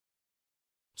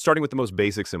Starting with the most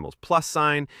basic symbols, plus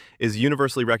sign is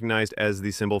universally recognized as the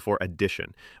symbol for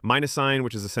addition. Minus sign,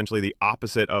 which is essentially the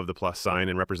opposite of the plus sign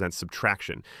and represents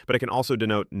subtraction, but it can also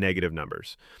denote negative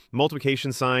numbers.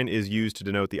 Multiplication sign is used to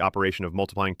denote the operation of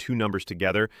multiplying two numbers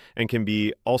together and can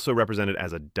be also represented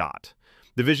as a dot.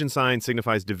 Division sign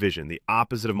signifies division, the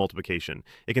opposite of multiplication.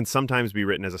 It can sometimes be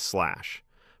written as a slash.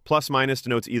 Plus minus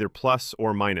denotes either plus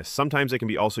or minus. Sometimes it can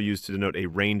be also used to denote a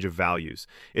range of values.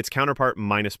 Its counterpart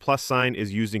minus plus sign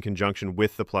is used in conjunction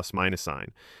with the plus minus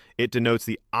sign. It denotes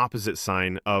the opposite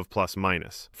sign of plus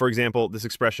minus. For example, this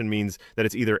expression means that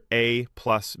it's either A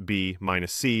plus B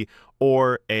minus C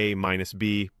or A minus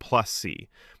B plus C.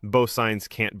 Both signs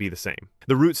can't be the same.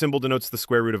 The root symbol denotes the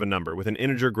square root of a number. With an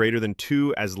integer greater than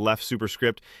 2 as left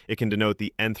superscript, it can denote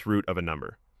the nth root of a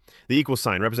number. The equal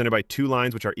sign, represented by two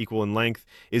lines which are equal in length,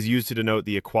 is used to denote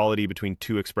the equality between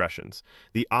two expressions.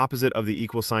 The opposite of the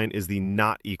equal sign is the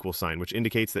not equal sign, which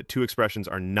indicates that two expressions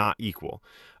are not equal.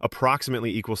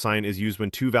 Approximately equal sign is used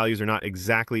when two values are not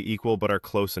exactly equal but are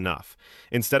close enough.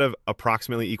 Instead of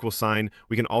approximately equal sign,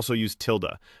 we can also use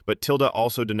tilde, but tilde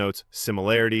also denotes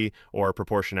similarity or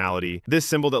proportionality. This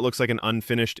symbol that looks like an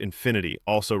unfinished infinity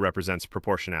also represents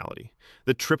proportionality.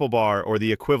 The triple bar or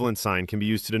the equivalent sign can be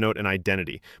used to denote an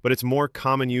identity, but its more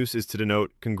common use is to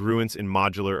denote congruence in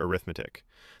modular arithmetic.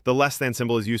 The less than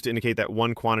symbol is used to indicate that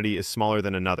one quantity is smaller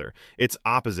than another. Its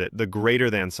opposite, the greater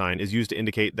than sign, is used to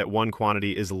indicate that one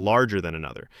quantity is larger than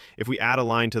another. If we add a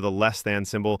line to the less than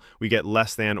symbol, we get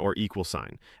less than or equal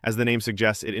sign. As the name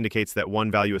suggests, it indicates that one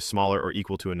value is smaller or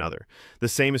equal to another. The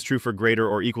same is true for greater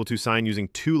or equal to sign. Using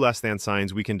two less than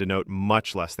signs, we can denote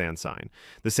much less than sign.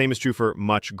 The same is true for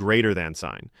much greater than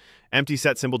sign. Empty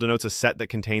set symbol denotes a set that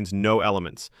contains no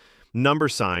elements. Number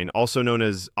sign, also known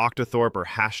as octothorpe or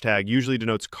hashtag, usually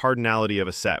denotes cardinality of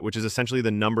a set, which is essentially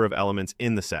the number of elements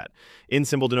in the set. In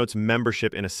symbol denotes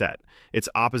membership in a set. Its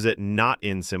opposite, not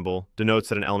in symbol, denotes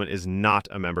that an element is not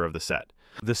a member of the set.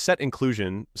 The set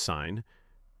inclusion sign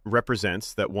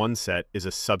represents that one set is a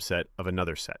subset of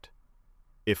another set.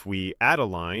 If we add a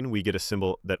line, we get a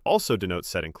symbol that also denotes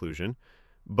set inclusion,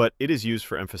 but it is used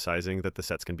for emphasizing that the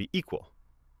sets can be equal.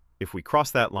 If we cross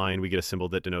that line, we get a symbol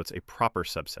that denotes a proper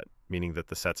subset, meaning that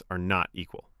the sets are not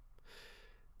equal.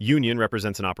 Union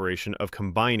represents an operation of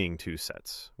combining two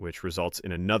sets, which results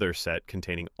in another set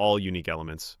containing all unique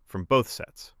elements from both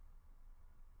sets.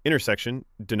 Intersection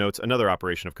denotes another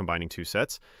operation of combining two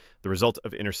sets. The result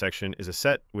of intersection is a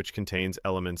set which contains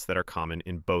elements that are common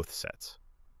in both sets.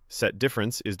 Set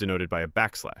difference is denoted by a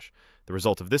backslash. The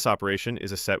result of this operation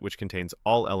is a set which contains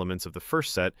all elements of the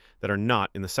first set that are not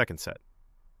in the second set.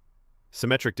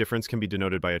 Symmetric difference can be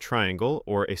denoted by a triangle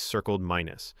or a circled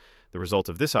minus. The result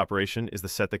of this operation is the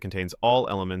set that contains all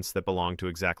elements that belong to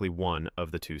exactly one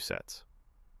of the two sets.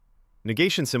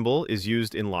 Negation symbol is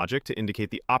used in logic to indicate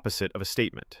the opposite of a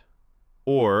statement.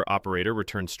 OR operator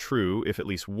returns true if at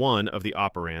least one of the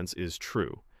operands is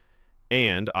true.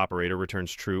 AND operator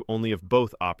returns true only if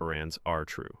both operands are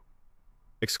true.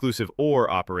 Exclusive OR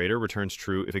operator returns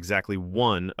true if exactly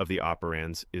one of the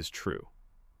operands is true.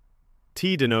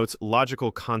 T denotes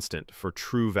logical constant for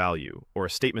true value, or a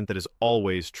statement that is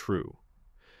always true.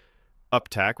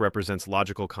 Uptack represents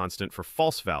logical constant for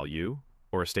false value,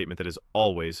 or a statement that is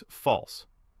always false.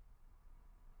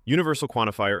 Universal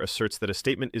quantifier asserts that a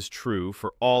statement is true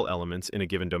for all elements in a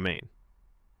given domain.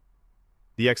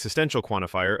 The existential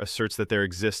quantifier asserts that there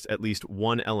exists at least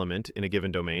one element in a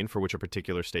given domain for which a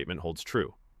particular statement holds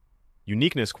true.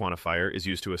 Uniqueness quantifier is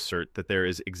used to assert that there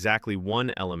is exactly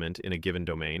one element in a given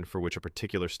domain for which a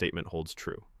particular statement holds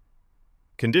true.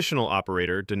 Conditional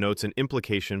operator denotes an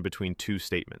implication between two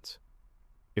statements.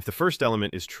 If the first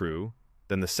element is true,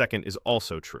 then the second is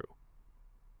also true.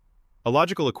 A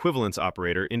logical equivalence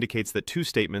operator indicates that two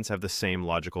statements have the same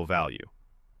logical value.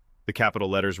 The capital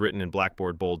letters written in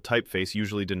Blackboard bold typeface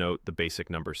usually denote the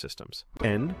basic number systems.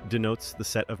 N denotes the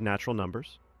set of natural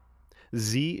numbers.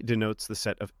 Z denotes the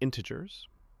set of integers.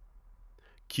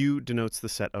 Q denotes the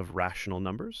set of rational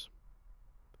numbers.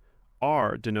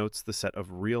 R denotes the set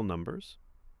of real numbers.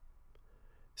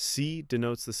 C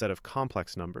denotes the set of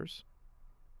complex numbers.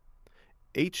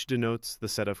 H denotes the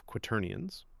set of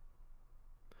quaternions.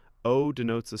 O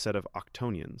denotes the set of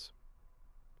octonions.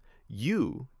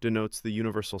 U denotes the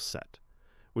universal set,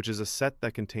 which is a set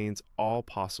that contains all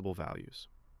possible values.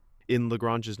 In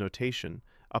Lagrange's notation,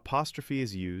 apostrophe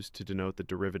is used to denote the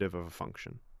derivative of a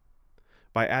function.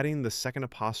 By adding the second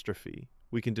apostrophe,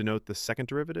 we can denote the second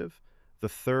derivative, the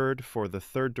third for the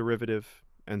third derivative,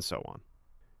 and so on.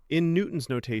 In Newton's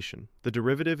notation, the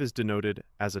derivative is denoted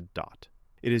as a dot.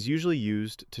 It is usually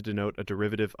used to denote a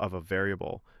derivative of a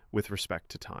variable with respect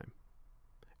to time.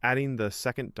 Adding the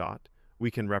second dot, we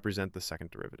can represent the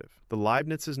second derivative. The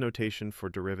Leibniz's notation for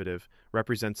derivative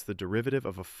represents the derivative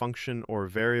of a function or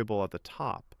variable at the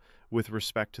top with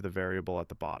respect to the variable at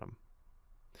the bottom.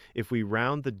 If we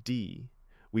round the d,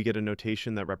 we get a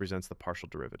notation that represents the partial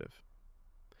derivative.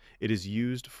 It is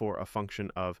used for a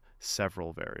function of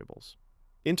several variables.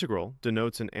 Integral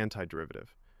denotes an antiderivative,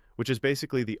 which is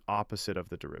basically the opposite of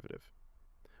the derivative.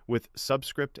 With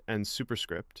subscript and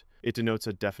superscript, it denotes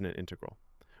a definite integral,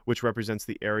 which represents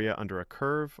the area under a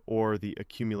curve or the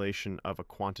accumulation of a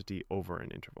quantity over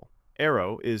an interval.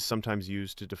 Arrow is sometimes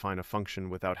used to define a function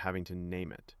without having to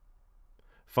name it.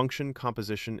 Function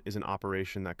composition is an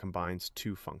operation that combines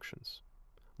two functions.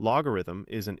 Logarithm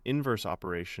is an inverse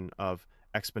operation of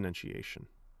exponentiation.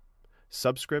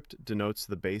 Subscript denotes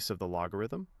the base of the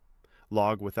logarithm.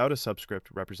 Log without a subscript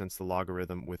represents the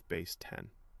logarithm with base 10.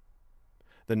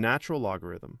 The natural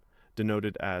logarithm,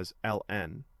 denoted as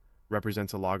ln,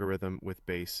 represents a logarithm with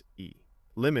base e.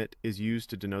 Limit is used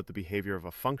to denote the behavior of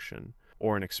a function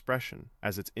or an expression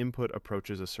as its input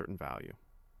approaches a certain value.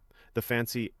 The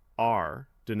fancy r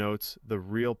denotes the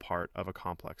real part of a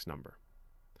complex number.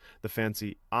 The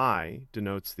fancy I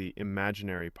denotes the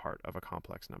imaginary part of a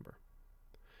complex number.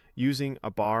 Using a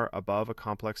bar above a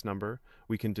complex number,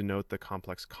 we can denote the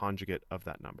complex conjugate of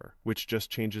that number, which just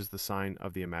changes the sign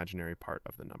of the imaginary part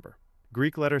of the number.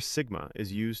 Greek letter sigma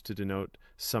is used to denote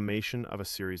summation of a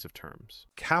series of terms.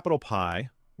 Capital Pi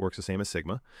works the same as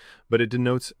sigma, but it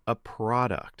denotes a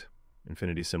product.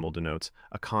 Infinity symbol denotes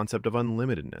a concept of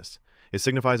unlimitedness. It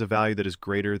signifies a value that is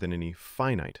greater than any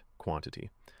finite quantity.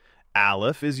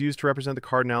 Aleph is used to represent the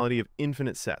cardinality of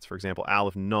infinite sets. For example,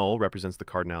 Aleph null represents the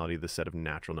cardinality of the set of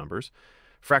natural numbers.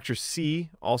 Fracture C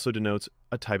also denotes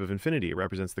a type of infinity. It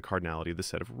represents the cardinality of the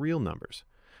set of real numbers.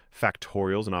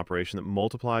 Factorial is an operation that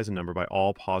multiplies a number by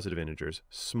all positive integers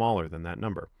smaller than that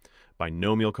number.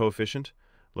 Binomial coefficient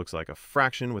looks like a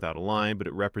fraction without a line, but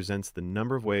it represents the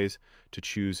number of ways to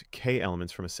choose k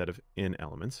elements from a set of n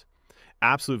elements.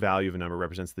 Absolute value of a number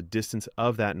represents the distance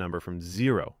of that number from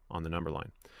 0 on the number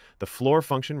line. The floor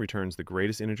function returns the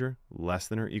greatest integer less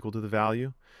than or equal to the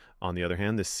value. On the other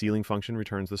hand, the ceiling function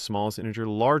returns the smallest integer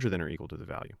larger than or equal to the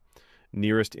value.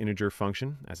 Nearest integer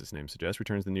function, as its name suggests,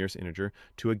 returns the nearest integer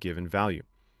to a given value.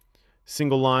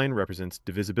 Single line represents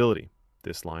divisibility.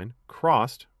 This line,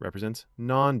 crossed, represents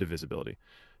non-divisibility.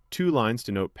 Two lines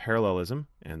denote parallelism,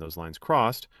 and those lines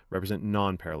crossed represent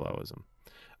non-parallelism.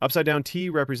 Upside down T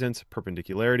represents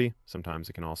perpendicularity. Sometimes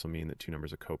it can also mean that two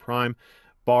numbers are co-prime.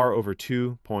 Bar over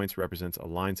 2 points represents a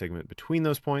line segment between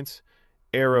those points.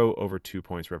 Arrow over 2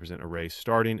 points represent a ray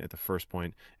starting at the first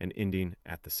point and ending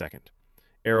at the second.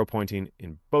 Arrow pointing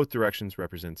in both directions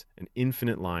represents an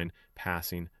infinite line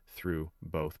passing through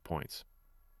both points.